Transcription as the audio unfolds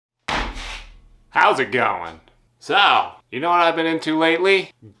How's it going? So, you know what I've been into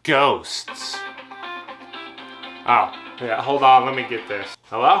lately? Ghosts. Oh, yeah, hold on, let me get this.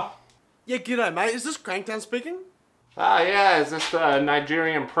 Hello? Yeah, g'day mate, is this Cranktown speaking? Ah, yeah, is this the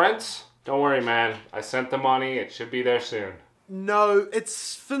Nigerian prince? Don't worry, man. I sent the money, it should be there soon. No,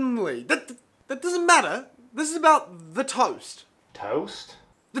 it's Finlay. That doesn't matter. This is about the toast. Toast?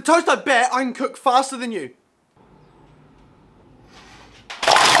 The toast I bet I can cook faster than you.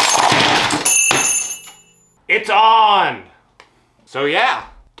 It's on! So yeah,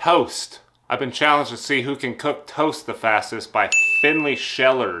 toast. I've been challenged to see who can cook toast the fastest by Finlay.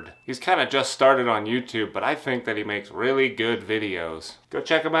 He's kind of just started on YouTube, but I think that he makes really good videos. Go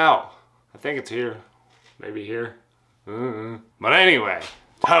check him out. I think it's here. Maybe here. But anyway,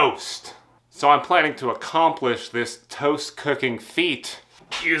 toast. So I'm planning to accomplish this toast cooking feat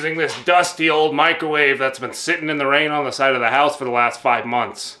using this dusty old microwave that's been sitting in the rain on the side of the house for the last 5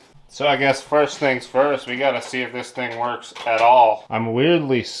 months. So I guess first things first, we gotta see if this thing works at all. I'm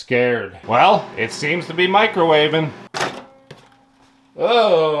weirdly scared. Well, it seems to be microwaving.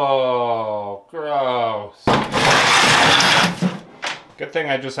 Oh, gross. Good thing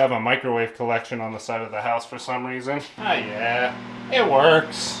I just have a microwave collection on the side of the house for some reason. Ah, yeah, it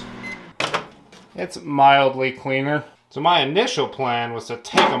works. It's mildly cleaner. So my initial plan was to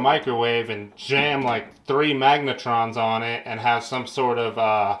take a microwave and jam like 3 magnetrons on it and have some sort of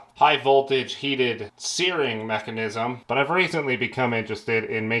high voltage heated searing mechanism. But I've recently become interested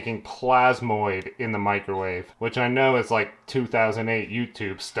in making plasmoid in the microwave, which I know is like 2008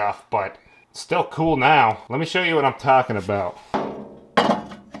 YouTube stuff, but still cool now. Let me show you what I'm talking about.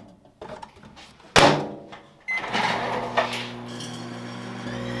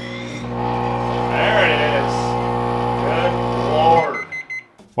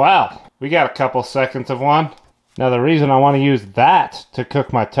 Wow, we got a couple seconds of one. Now the reason I want to use that to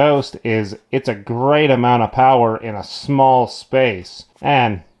cook my toast is it's a great amount of power in a small space.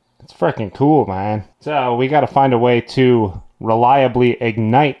 And it's freaking cool, man. So we got to find a way to reliably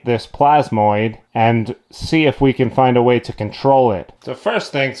ignite this plasmoid and see if we can find a way to control it. So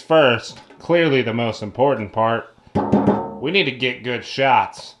first things first, clearly the most important part, we need to get good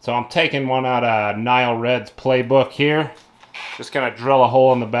shots. So I'm taking one out of Nile Red's playbook here. Just gonna drill a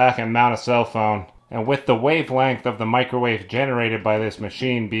hole in the back and mount a cell phone. And with the wavelength of the microwave generated by this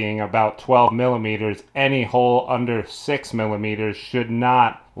machine being about 12 millimeters, any hole under 6 millimeters should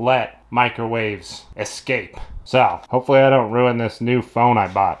not let microwaves escape. So, hopefully I don't ruin this new phone I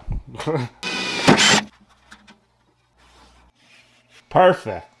bought.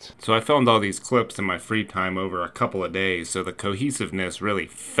 Perfect. So I filmed all these clips in my free time over a couple of days, so the cohesiveness really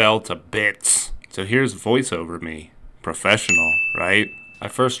fell to bits. So here's voiceover me. Professional, right? I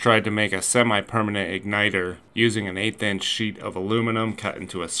first tried to make a semi-permanent igniter using an 1/8" sheet of aluminum cut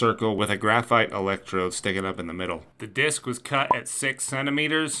into a circle with a graphite electrode sticking up in the middle. The disc was cut at 6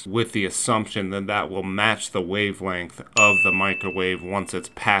 centimeters with the assumption that that will match the wavelength of the microwave once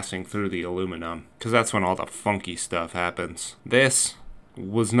it's passing through the aluminum, because that's when all the funky stuff happens. This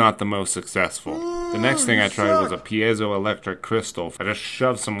was not the most successful. The next thing I tried was a piezoelectric crystal. I just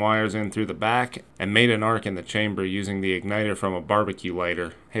shoved some wires in through the back and made an arc in the chamber using the igniter from a barbecue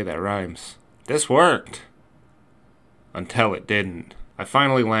lighter. Hey, that rhymes. This worked. Until it didn't. I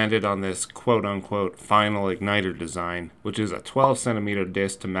finally landed on this quote-unquote final igniter design, which is a 12 centimeter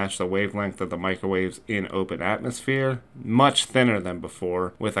disc to match the wavelength of the microwaves in open atmosphere, much thinner than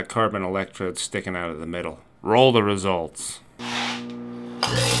before, with a carbon electrode sticking out of the middle. Roll the results.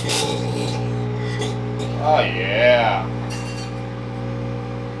 Oh yeah.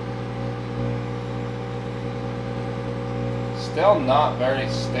 Still not very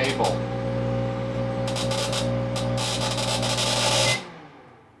stable.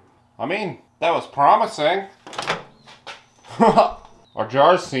 I mean, that was promising. Our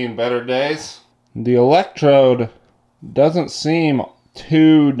jar's seen better days. The electrode doesn't seem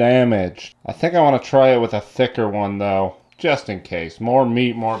too damaged. I think I want to try it with a thicker one though, just in case. More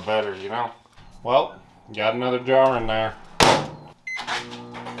meat, more better, you know? Well, got another jar in there.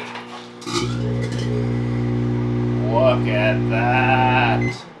 Look at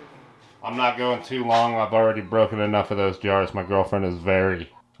that. I'm not going too long. I've already broken enough of those jars. My girlfriend is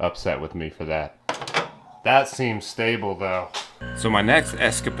very upset with me for that. That seems stable though. So my next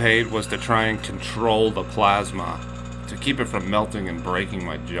escapade was to try and control the plasma, to keep it from melting and breaking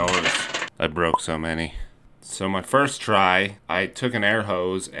my jars. I broke so many. So my first try, I took an air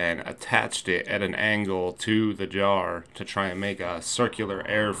hose and attached it at an angle to the jar to try and make a circular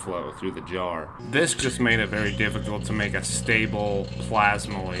airflow through the jar. This just made it very difficult to make a stable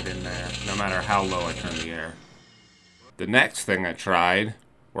plasmoid in there, no matter how low I turned the air. The next thing I tried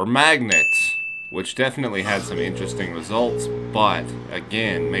were magnets. which definitely had some interesting results, but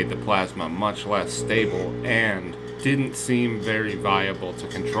again made the plasma much less stable and didn't seem very viable to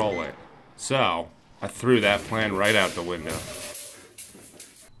control it. So I threw that plan right out the window.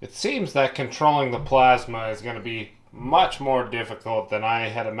 It seems that controlling the plasma is going to be much more difficult than I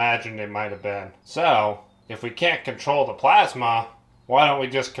had imagined it might have been. So if we can't control the plasma, why don't we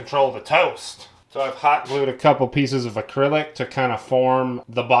just control the toast? So I've hot glued a couple pieces of acrylic to kind of form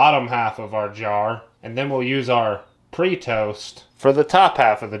the bottom half of our jar. And then we'll use our pre-toast for the top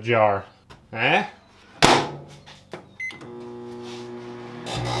half of the jar. Eh?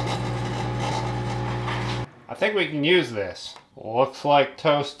 I think we can use this. Looks like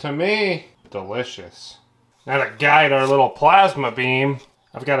toast to me. Delicious. Now to guide our little plasma beam,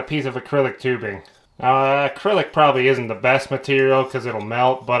 I've got a piece of acrylic tubing. Now, acrylic probably isn't the best material because it'll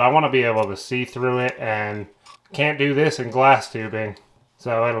melt, but I want to be able to see through it, and can't do this in glass tubing,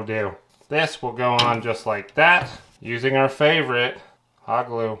 so it'll do. This will go on just like that, using our favorite, hot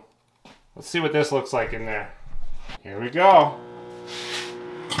glue. Let's see what this looks like in there. Here we go.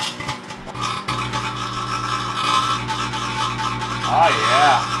 Oh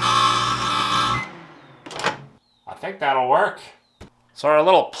yeah. I think that'll work. So our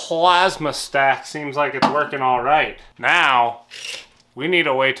little plasma stack seems like it's working all right. Now, we need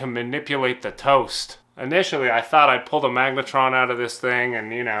a way to manipulate the toast. Initially, I thought I'd pull the magnetron out of this thing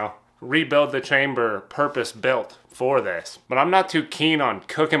and, you know, rebuild the chamber purpose-built for this. But I'm not too keen on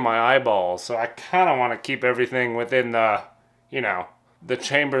cooking my eyeballs, so I kind of want to keep everything within the, you know, the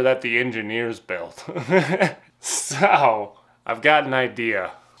chamber that the engineers built. So, I've got an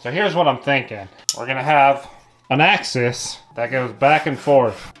idea. So here's what I'm thinking. We're gonna have an axis that goes back and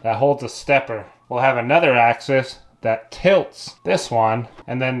forth that holds a stepper. We'll have another axis that tilts this one,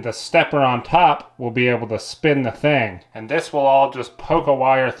 and then the stepper on top will be able to spin the thing. And this will all just poke a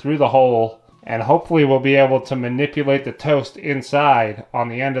wire through the hole, and hopefully we'll be able to manipulate the toast inside on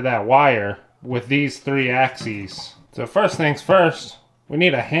the end of that wire with these three axes. So first things first, we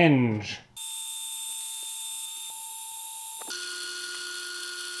need a hinge.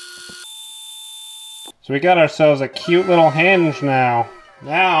 So we got ourselves a cute little hinge now.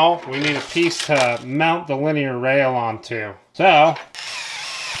 Now we need a piece to mount the linear rail onto. So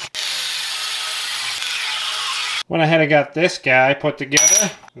went ahead and got this guy put together.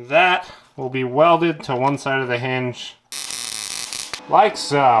 That will be welded to one side of the hinge, like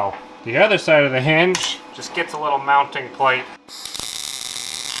so. The other side of the hinge just gets a little mounting plate.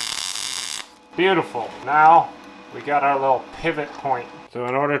 Beautiful. Now we got our little pivot point. So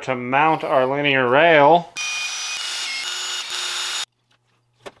in order to mount our linear rail,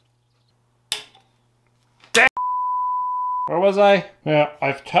 where was I? Yeah,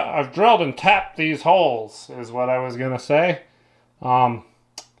 I've drilled and tapped these holes, is what I was gonna say.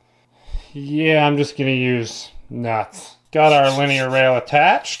 Yeah, I'm just gonna use nuts. Got our linear rail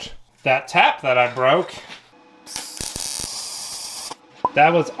attached. That tap that I broke,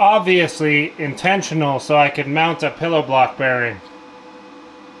 that was obviously intentional so I could mount a pillow block bearing.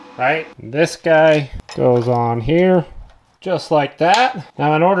 Right? This guy goes on here, just like that.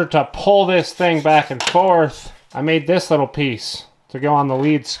 Now in order to pull this thing back and forth, I made this little piece to go on the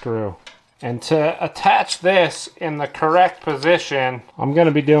lead screw. And to attach this in the correct position, I'm going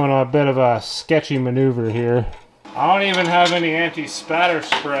to be doing a bit of a sketchy maneuver here. I don't even have any anti-spatter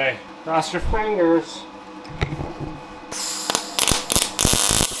spray. Cross your fingers.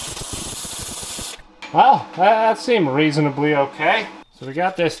 Well, that seemed reasonably okay. So we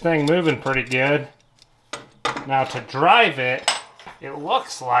got this thing moving pretty good. Now to drive it, it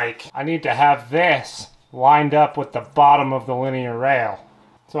looks like I need to have this lined up with the bottom of the linear rail.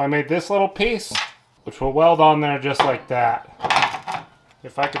 So I made this little piece, which will weld on there just like that.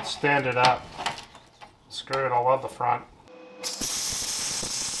 If I could stand it up, screw it all up the front.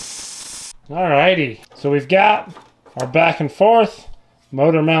 Alrighty, so we've got our back and forth,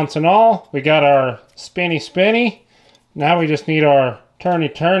 motor mounts and all. We got our spinny. Now we just need our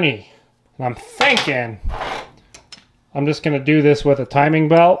turny. And I'm thinking I'm just gonna do this with a timing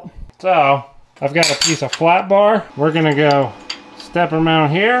belt. So I've got a piece of flat bar. We're gonna go stepper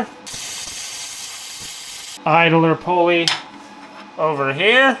mount here, idler pulley over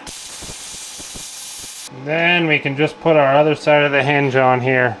here. And then we can just put our other side of the hinge on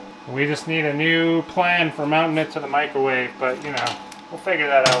here. We just need a new plan for mounting it to the microwave, but you know, we'll figure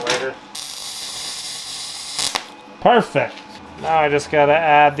that out later. Perfect. Now I just gotta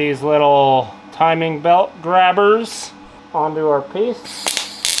add these little timing belt grabbers onto our piece.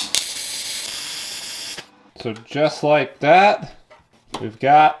 So just like that, we've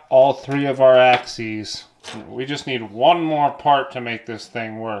got all three of our axes. We just need one more part to make this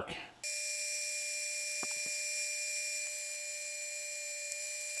thing work.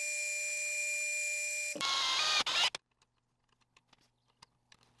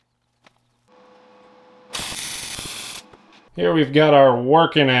 Here we've got our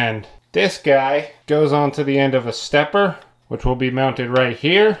working end. This guy goes onto the end of a stepper, which will be mounted right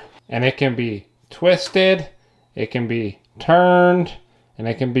here, and it can be twisted, it can be turned, and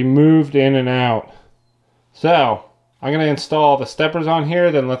it can be moved in and out. So, I'm going to install the steppers on here,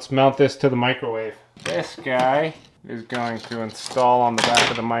 then let's mount this to the microwave. This guy is going to install on the back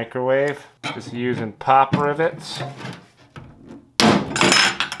of the microwave, just using pop rivets.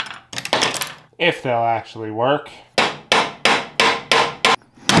 If they'll actually work.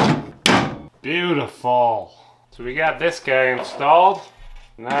 Beautiful. So we got this guy installed.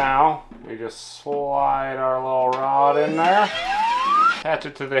 Now we just slide our little rod in there, attach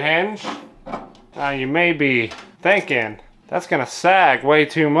it to the hinge. Now you may be thinking, that's gonna sag way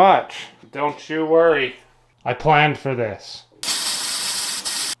too much. Don't you worry. I planned for this.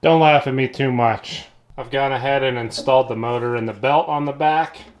 Don't laugh at me too much. I've gone ahead and installed the motor and the belt on the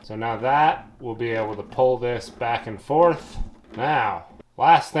back. So now that we'll be able to pull this back and forth. Now,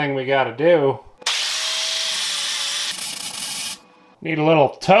 last thing we gotta do, need a little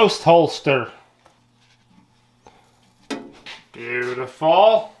toast holster.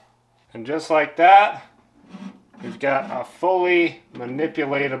 Beautiful. And just like that, we've got a fully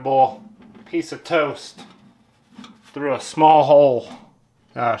manipulatable piece of toast through a small hole.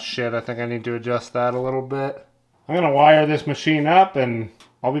 Oh shit, I think I need to adjust that a little bit. I'm gonna wire this machine up and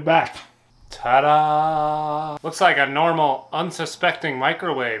I'll be back. Ta-da! Looks like a normal, unsuspecting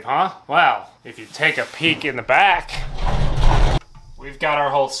microwave, huh? Well, if you take a peek in the back, we've got our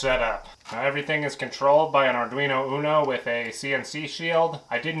whole setup. Now everything is controlled by an Arduino Uno with a CNC shield.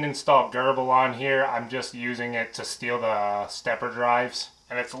 I didn't install Gerbil on here, I'm just using it to steal the stepper drives.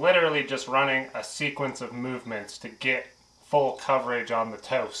 And it's literally just running a sequence of movements to get full coverage on the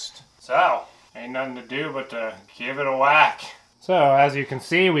toast. So, ain't nothing to do but to give it a whack. So, as you can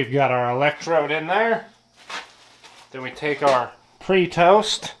see, we've got our electrode in there. Then we take our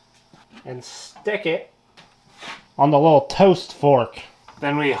pre-toast and stick it on the little toast fork.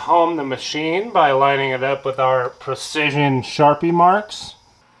 Then we home the machine by lining it up with our precision Sharpie marks.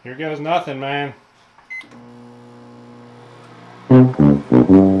 Here goes nothing, man.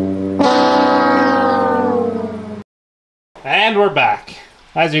 And we're back.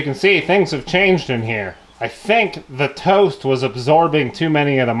 As you can see, things have changed in here. I think the toast was absorbing too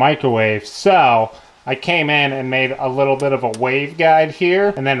many of the microwave, so I came in and made a little bit of a wave guide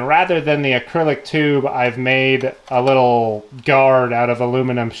here. And then rather than the acrylic tube, I've made a little guard out of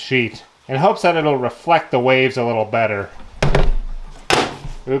aluminum sheet in hopes that it'll reflect the waves a little better.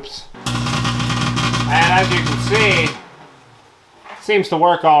 Oops. And as you can see, it seems to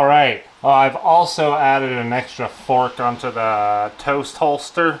work all right. I've also added an extra fork onto the toast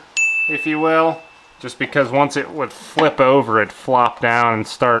holster, if you will. Just because once it would flip over, it'd flop down and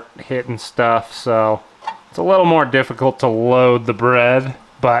start hitting stuff, so it's a little more difficult to load the bread.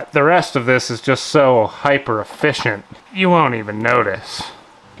 But the rest of this is just so hyper efficient, you won't even notice.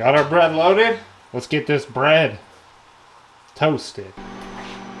 Got our bread loaded? Let's get this bread toasted.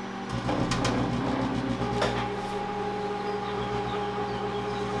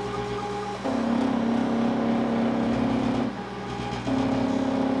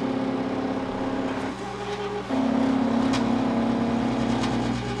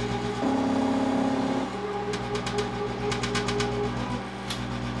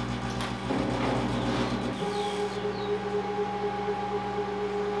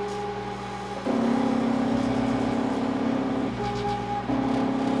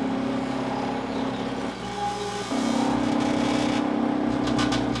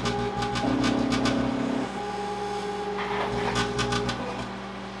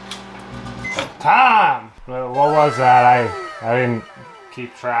 Time! What was that? I didn't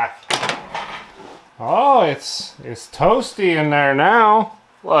keep track. Oh, it's toasty in there now.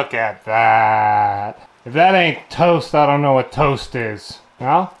 Look at that. If that ain't toast, I don't know what toast is.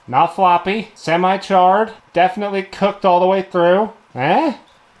 Well, not floppy, semi-charred, definitely cooked all the way through. Eh?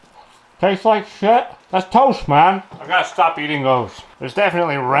 Tastes like shit? That's toast, man. I gotta stop eating those. There's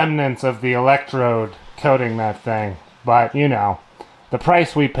definitely remnants of the electrode coating that thing. But, you know, the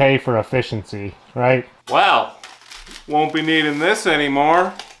price we pay for efficiency, right? Well, won't be needing this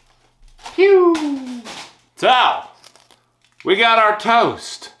anymore. Phew! So, we got our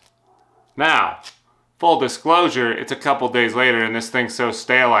toast. Now, full disclosure, it's a couple days later and this thing's so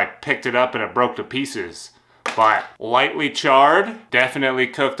stale I picked it up and it broke to pieces. But lightly charred, definitely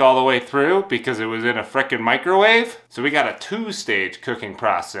cooked all the way through because it was in a frickin' microwave. So we got a 2-stage cooking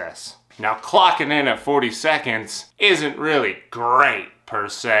process. Now clocking in at 40 seconds isn't really great per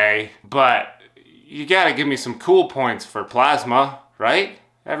se, but you gotta give me some cool points for plasma, right?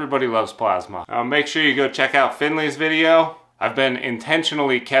 Everybody loves plasma. Make sure you go check out Finlay's video. I've been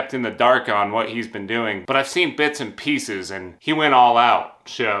intentionally kept in the dark on what he's been doing, but I've seen bits and pieces, and he went all out.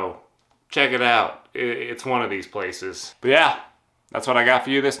 So check it out. It's one of these places. But yeah, that's what I got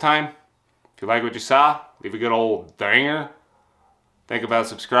for you this time. If you like what you saw, leave a good old dinger. Think about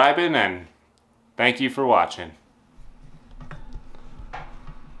subscribing, and thank you for watching.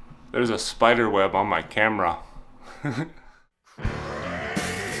 There's a spider web on my camera.